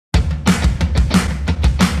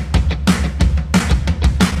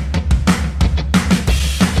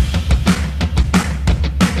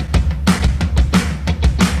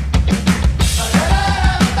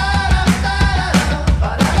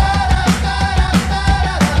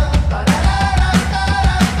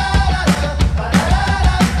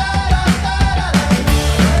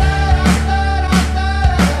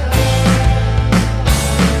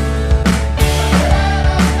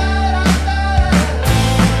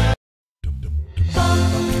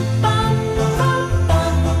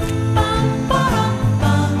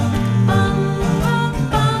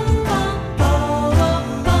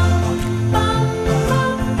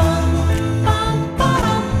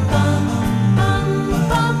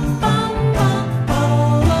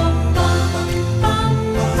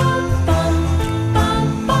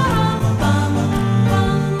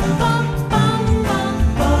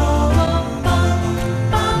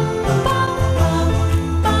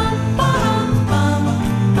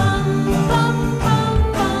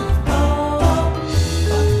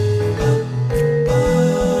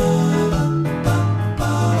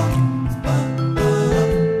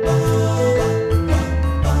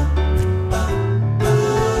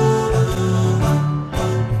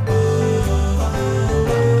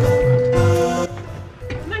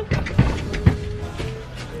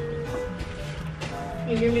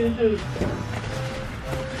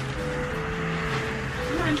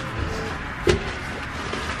on.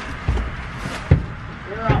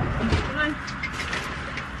 You're up. Come on.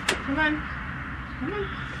 Come on. Come on.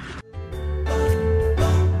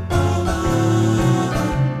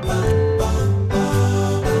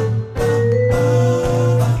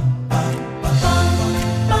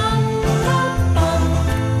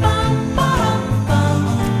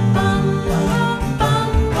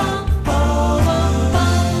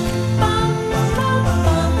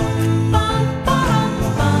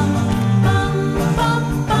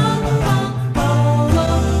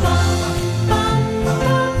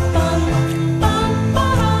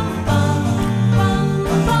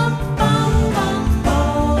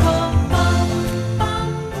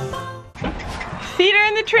 Feed her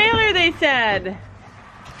in the trailer, they said.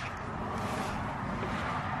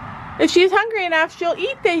 If she's hungry enough, she'll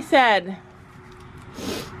eat, they said.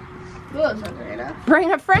 Willow's hungry enough.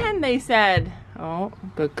 Bring a friend, they said. Oh,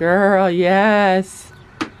 good girl, yes.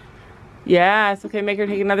 Yes, okay, make her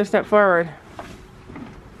take another step forward.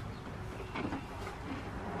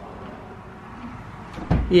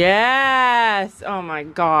 Yes, oh my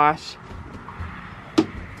gosh.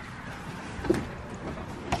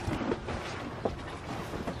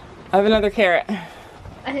 I have another carrot.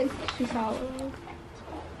 I think she's hollow.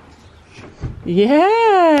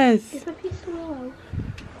 Yes. It's a piece of willow.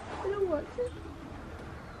 I don't want it.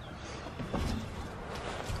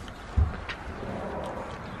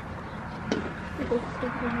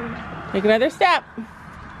 Take another step.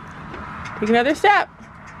 Take another step.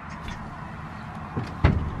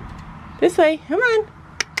 This way, come on.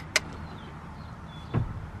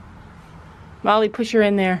 Molly, push her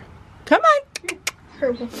in there. Come on.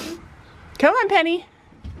 Come on, Penny.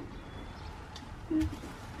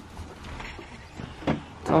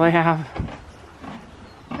 That's all I have.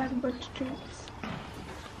 Got a bunch of treats.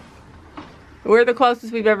 We're the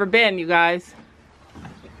closest we've ever been, you guys.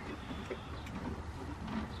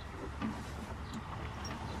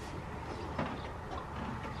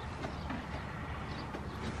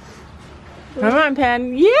 Come on,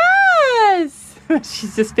 Pen. Yes!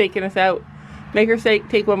 She's just faking us out. Make her say,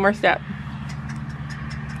 take one more step.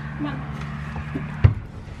 Come on.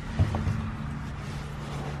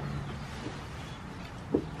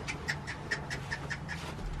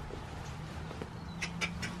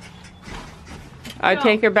 I'd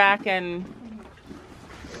take her back and...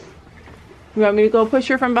 You want me to go push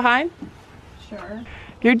her from behind? Sure.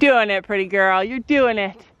 You're doing it, pretty girl. You're doing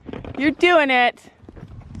it. You're doing it.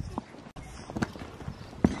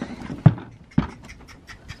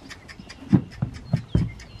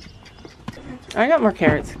 I got more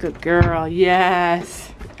carrots. Good girl.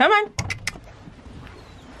 Yes. Come on.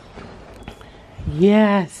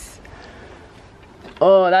 Yes.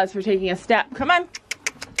 Oh, that's for taking a step. Come on.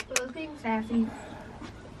 Willow's being sassy.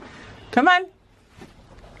 Come on.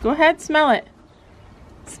 Go ahead, smell it.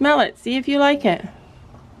 Smell it. See if you like it.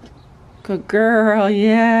 Good girl.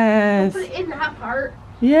 Yes. Put it in that part.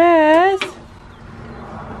 Yes.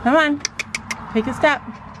 Come on. Take a step.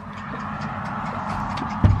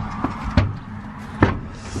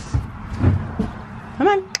 Come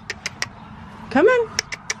on. Come on.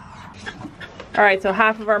 All right, so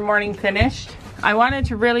half of our morning finished. I wanted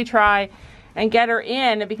to really try and get her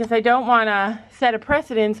in because I don't want to set a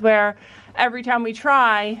precedence where every time we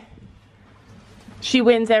try, she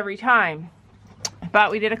wins every time.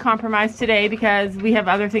 But we did a compromise today because we have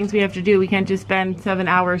other things we have to do. We can't just spend 7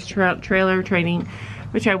 hours trailer training,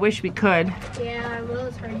 which I wish we could. Yeah,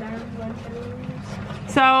 Willow's hard down.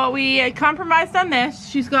 So we compromised on this.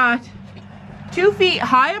 She's got 2 feet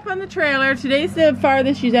high up on the trailer. Today's the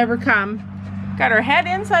farthest she's ever come. Got her head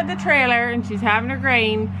inside the trailer and she's having her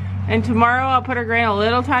grain. And tomorrow I'll put her grain a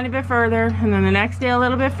little tiny bit further, and then the next day a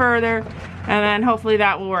little bit further, and then hopefully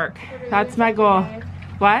that will work. That's my goal.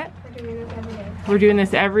 What? We're doing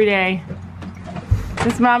this every day.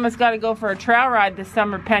 This mama's got to go for a trail ride this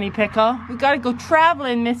summer, Penny Pickle. We got to go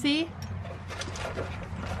traveling, Missy.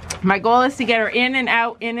 My goal is to get her in and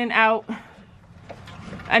out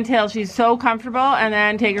until she's so comfortable, and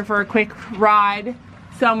then take her for a quick ride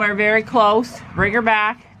somewhere very close. Bring her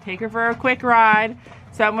back, take her for a quick ride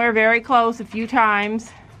somewhere very close a few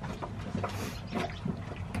times,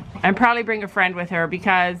 and probably bring a friend with her,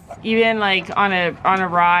 because even like on a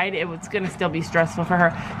ride, it's gonna still be stressful for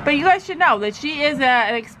her. But you guys should know that she is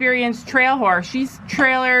an experienced trail horse. She's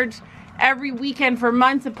trailered every weekend for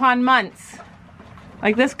months upon months.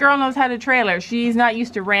 Like, this girl knows how to trailer. She's not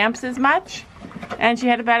used to ramps as much, and she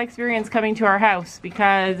had a bad experience coming to our house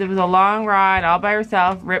because it was a long ride all by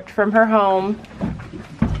herself, ripped from her home.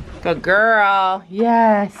 Good girl.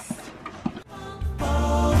 Yes.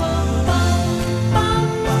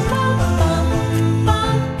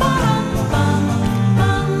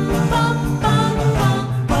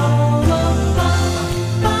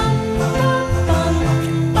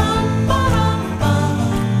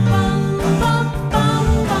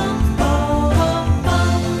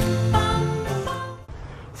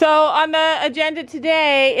 So on the agenda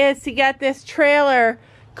today is to get this trailer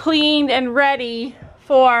cleaned and ready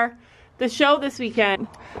for the show this weekend.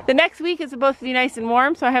 The next week is supposed to be nice and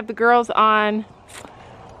warm, so I have the girls on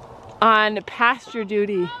pasture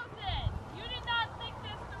duty.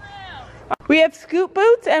 We have scoop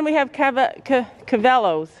boots and we have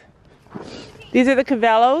Cavellos. These are the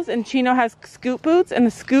Cavellos, and Chino has scoop boots, and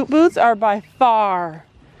the scoop boots are by far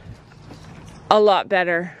a lot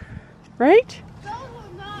better, right? Those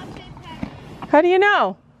will not fit Patty. How do you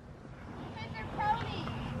know? Because they're ponies.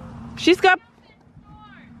 She's got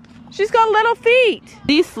little feet.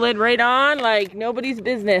 These slid right on like nobody's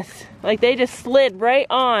business. Like they just slid right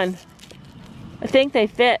on. I think they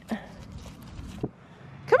fit.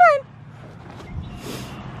 Come on.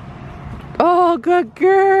 Oh, good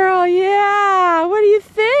girl. Yeah. What do you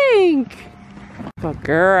think? Good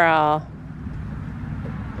girl.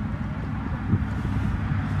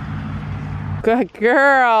 Good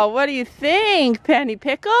girl. What do you think, Penny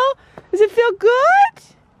Pickle? Does it feel good?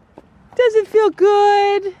 Does it feel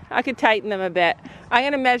good? I could tighten them a bit. I'm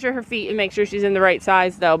going to measure her feet and make sure she's in the right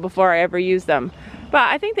size though before I ever use them. But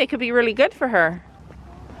I think they could be really good for her.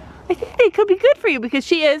 I think they could be good for you because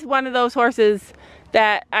she is one of those horses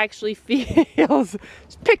that actually feels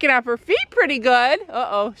she's picking up her feet pretty good.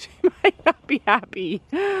 Uh-oh, she might not be happy.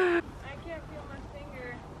 I can't feel my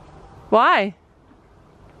finger. Why?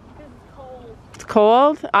 Because it's cold. It's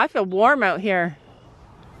cold? I feel warm out here.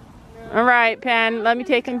 All right, Pen, let me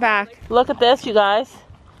take him back. Look at this, you guys.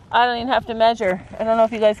 I don't even have to measure. I don't know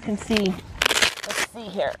if you guys can see. Let's see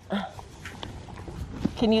here.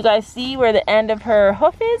 Can you guys see where the end of her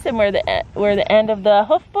hoof is and where the end of the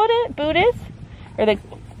hoof boot is? Or the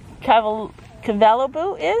Cavello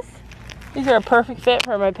boot is? These are a perfect fit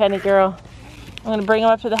for my Penny girl. I'm gonna bring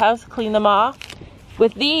them up to the house, clean them off.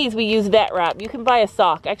 With these, we use vet wrap. You can buy a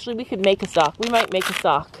sock. Actually, we could make a sock. We might make a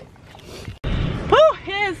sock. Oh,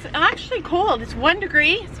 it is actually cold. It's 1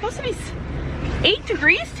 degree. It's supposed to be 8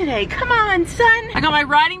 degrees today. Come on, sun. I got my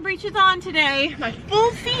riding breeches on today. My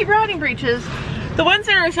full feet riding breeches. The ones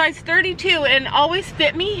that are a size 32 and always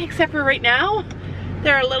fit me, except for right now.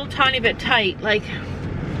 They're a little tiny bit tight. Like,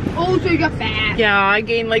 Oh, so you got fat. yeah, I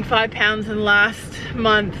gained like 5 pounds in the last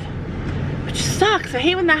month. Which sucks. I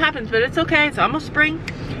hate when that happens, but it's okay. It's almost spring.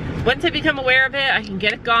 Once I become aware of it, I can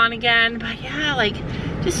get it gone again. But yeah, like,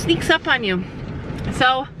 just sneaks up on you.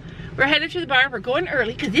 So we're headed to the barn. We're going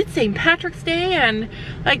early because it's St. Patrick's Day, and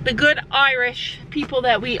like the good Irish people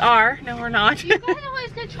that we are. No, we're not. You guys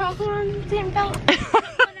always get chocolate on St. Patrick's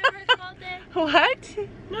whenever it's cold day. What?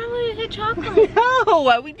 Normally we get chocolate.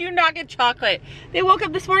 No, we do not get chocolate. They woke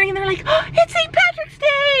up this morning and they're like, oh, it's St. Patrick's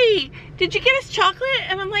Day. Did you get us chocolate?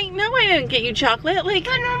 And I'm like, no, I didn't get you chocolate. Like,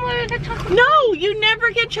 But normally we get chocolate. no, you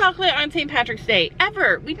never get chocolate on St. Patrick's Day,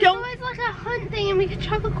 ever. We It's don't. always like a hunt thing and we get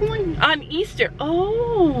chocolate coins. On Easter.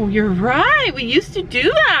 Oh, you're right. We used to do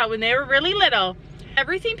that when they were really little.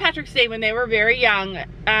 Every St. Patrick's Day when they were very young,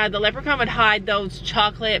 the leprechaun would hide those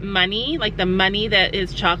chocolate money, like the money that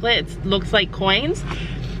is chocolate. It looks like coins.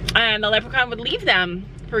 And the leprechaun would leave them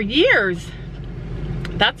for years.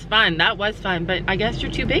 That's fun. That was fun. But I guess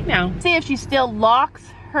you're too big now. See if she still locks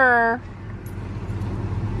her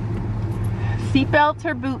seatbelts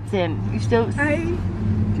her boots in. You still... I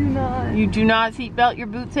do not. You do not seatbelt your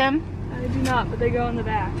boots in? I do not, but they go in the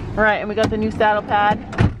back. All right, and we got the new saddle pad.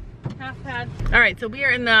 Half pad. All right, so we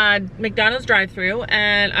are in the McDonald's drive-thru,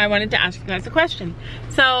 and I wanted to ask you guys a question.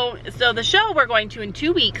 So the show we're going to in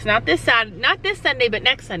 2 weeks, not this Sunday, but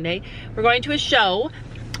next Sunday, we're going to a show,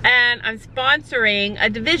 and I'm sponsoring a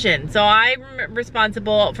division. So I'm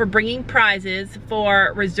responsible for bringing prizes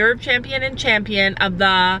for reserve champion and champion of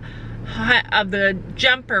the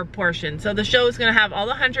jumper portion. So the show is going to have all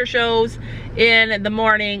the hunter shows in the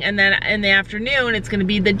morning, and then in the afternoon it's going to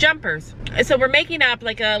be the jumpers. So we're making up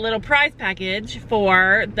like a little prize package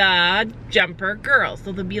for the jumper girls.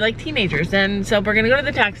 So they'll be like teenagers. And so we're going to go to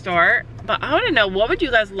the tack store. But I want to know, what would you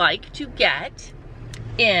guys like to get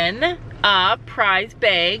in a prize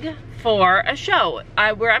bag for a show?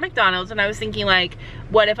 We're at McDonald's, and I was thinking, like,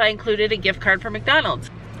 what if I included a gift card for McDonald's?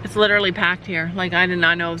 It's literally packed here. Like, I did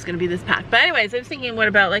not know it was gonna be this packed. But anyways, I was thinking, what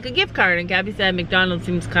about like a gift card? And Gabby said McDonald's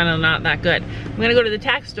seems kind of not that good. I'm gonna go to the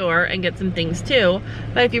tack store and get some things too.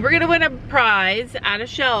 But if you were gonna win a prize at a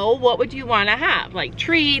show, what would you wanna have? Like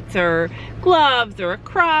treats or gloves or a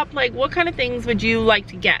crop? Like, what kind of things would you like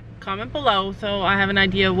to get? Comment below so I have an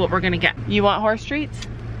idea of what we're gonna get. You want horse treats?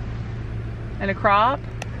 And a crop?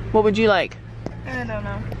 What would you like? I don't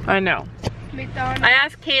know. I know. McDonald's. I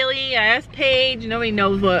asked Kaylee, I asked Paige, nobody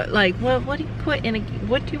knows what, like, what do you put in a,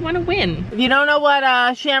 what do you want to win? If you don't know what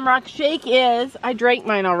a Shamrock Shake is, I drank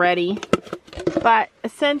mine already. But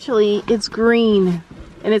essentially, it's green.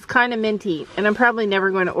 And it's kind of minty. And I'm probably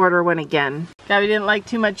never going to order one again. Gabby didn't like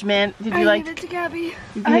too much mint. Did you like? I gave it to Gabby.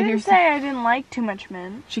 I didn't say I didn't like too much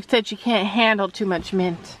mint. She said she can't handle too much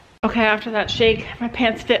mint. Okay, after that shake, my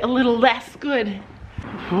pants fit a little less good.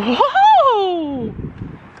 Whoa!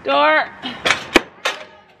 Door.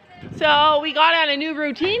 So we got on a new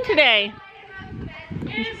routine today.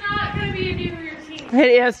 It is not going to be a new routine.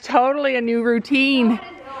 It is totally a new routine.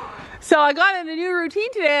 So I got in a new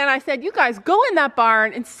routine today and I said, you guys go in that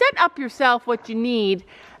barn and set up yourself what you need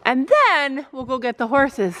and then we'll go get the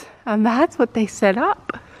horses. And that's what they set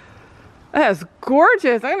up. That's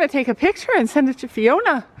gorgeous. I'm gonna take a picture and send it to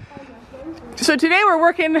Fiona. So today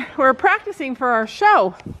we're practicing for our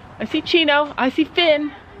show. I see Chino, I see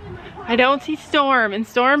Finn. I don't see Storm, and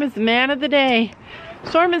Storm is the man of the day.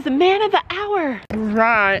 Storm is the man of the hour.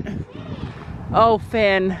 Right. Oh,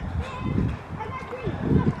 Finn.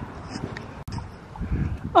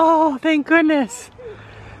 Oh, thank goodness.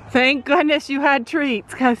 Thank goodness you had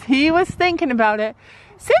treats, because he was thinking about it.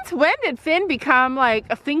 Since when did Finn become like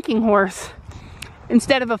a thinking horse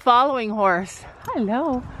instead of a following horse?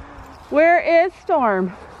 Hello. Where is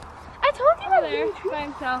Storm? I told you Over there by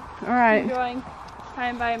himself. All right. Enjoying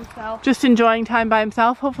time by himself. Just enjoying time by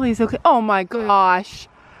himself. Hopefully he's okay. Oh my gosh.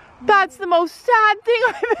 That's the most sad thing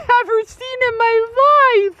I've ever seen in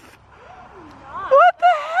my life. What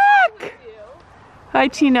the heck? Hi,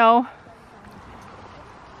 Chino.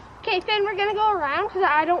 Okay, Finn, we're gonna go around because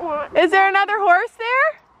I don't want. Is there another horse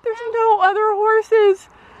there? There's no other horses.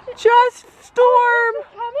 Just Storm.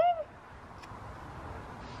 Coming?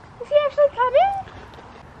 Is he actually coming?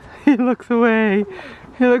 He looks away.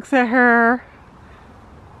 He looks at her.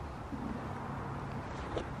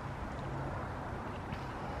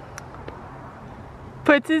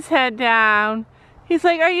 Puts his head down. He's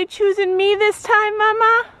like, are you choosing me this time,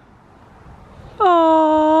 Mama?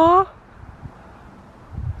 Aww.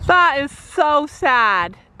 That is so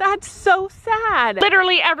sad. That's so sad.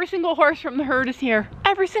 Literally every single horse from the herd is here.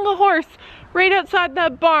 Every single horse right outside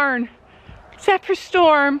that barn. Except for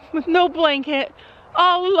Storm with no blanket,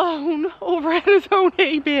 all alone over at his own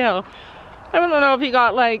hay bale. I don't know if he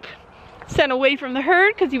got like sent away from the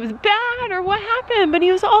herd because he was bad or what happened, but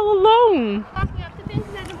he was all alone. Walking up to Finn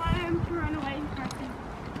because I don't want him to run away and crush him.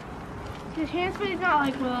 His hands, but he's not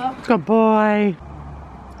like Willow. Good boy.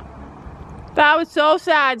 That was so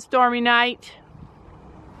sad, Stormy night.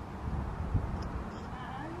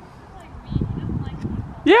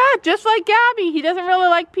 Yeah, just like Gabby. He doesn't really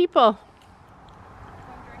like people.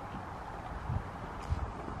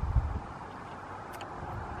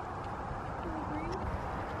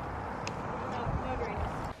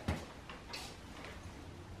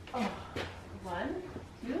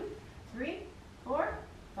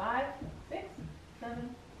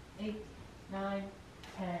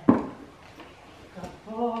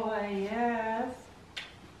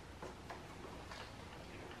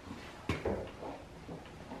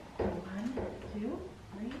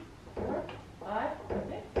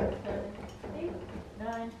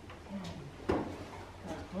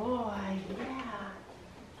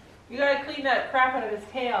 You gotta clean that crap out of his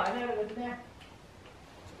tail. I know it was there.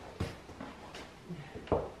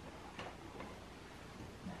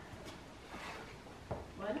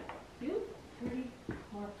 One, two, three,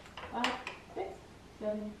 4, 5, 6,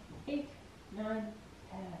 7, 8, 9,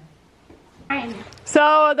 10.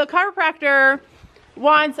 So the chiropractor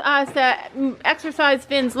wants us to exercise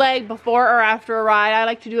Finn's leg before or after a ride. I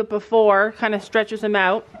like to do it before, kind of stretches him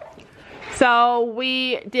out. So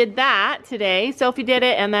we did that today. Sophie did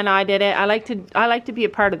it and then I did it. I like to be a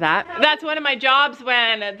part of that. That's one of my jobs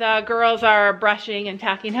when the girls are brushing and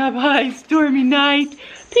tacking up. Hi, Stormy night.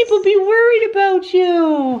 People be worried about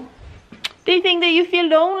you. They think that you feel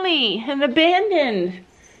lonely and abandoned.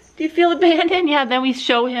 Do you feel abandoned? Yeah, then we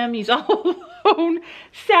show him he's all alone,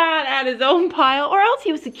 sad at his own pile, or else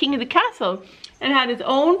he was the king of the castle and had his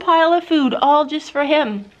own pile of food all just for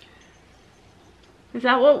him. Is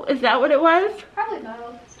that what it was? Probably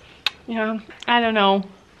both. Yeah, I don't know.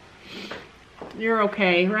 You're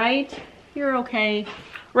okay, right? You're okay.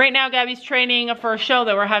 Right now, Gabby's training for a show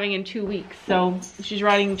that we're having in 2 weeks. So she's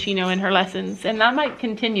riding Chino in her lessons, and that might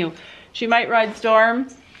continue. She might ride Storm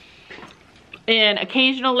in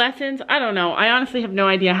occasional lessons. I don't know. I honestly have no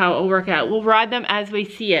idea how it will work out. We'll ride them as we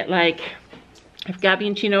see it. Like, if Gabby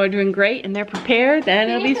and Chino are doing great and they're prepared, then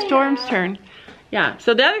it'll be Storm's turn. Yeah,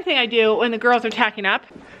 so the other thing I do when the girls are tacking up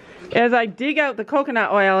is I dig out the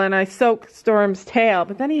coconut oil and I soak Storm's tail,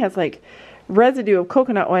 but then he has like residue of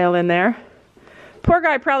coconut oil in there. Poor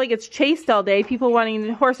guy probably gets chased all day,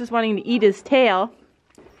 horses wanting to eat his tail.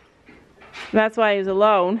 That's why he's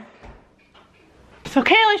alone. So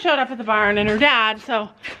Kaylee showed up at the barn and her dad, so I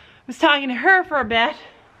was talking to her for a bit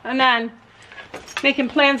and then making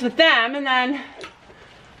plans with them, and then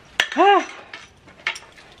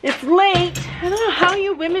it's late. I don't know how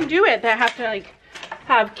you women do it that have to like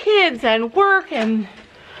have kids and work and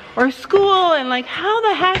or school, and like how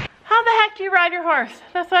the heck do you ride your horse?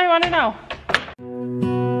 That's what I want to know.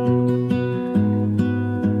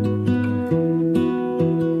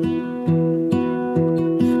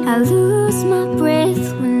 I lose my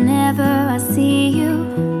breath whenever I see you.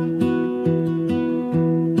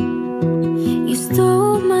 You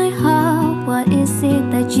stole my heart, what is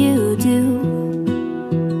it that you do?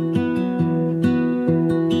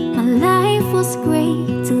 My life was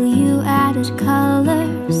great till you added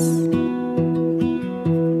colors.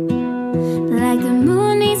 Like the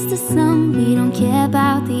moon needs the sun, we don't care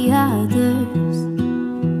about the others.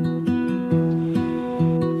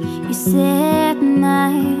 You set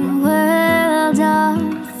my world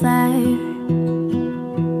on fire.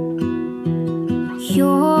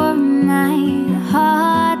 You're my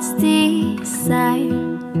heart's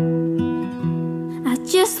desire. I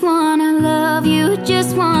just wanna love you,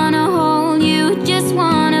 just wanna hold you, just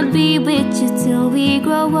wanna be with you till we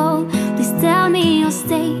grow old. Please tell me you'll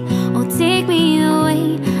stay or take me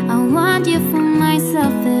away. I want you for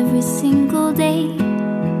myself every single day.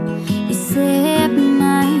 You set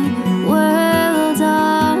my world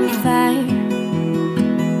on fire.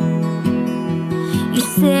 You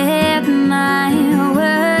set my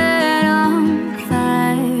world on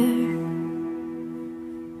fire.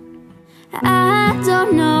 I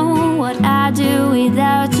don't know what I'd do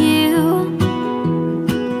without you.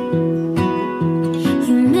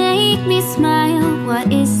 You make me smile,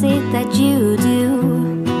 what is it that you do?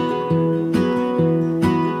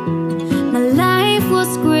 My life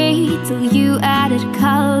was great till you added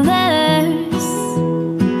colors.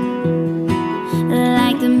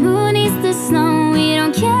 Like the moon is the snow, we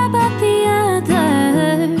don't care about the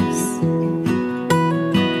others.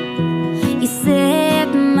 You set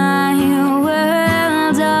my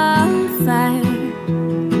world on fire.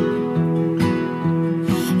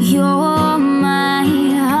 You're my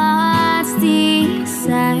heart's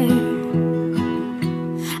desire.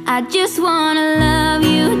 I just wanna love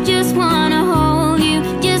you, just wanna hold you,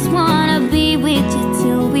 just wanna be with you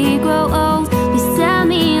till we grow old. Please tell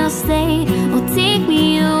me you'll stay or take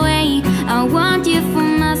me away. I want you for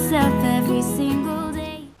myself every single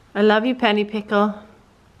day. I love you, Penny Pickle.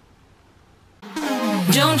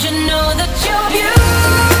 Don't you know that you're beautiful?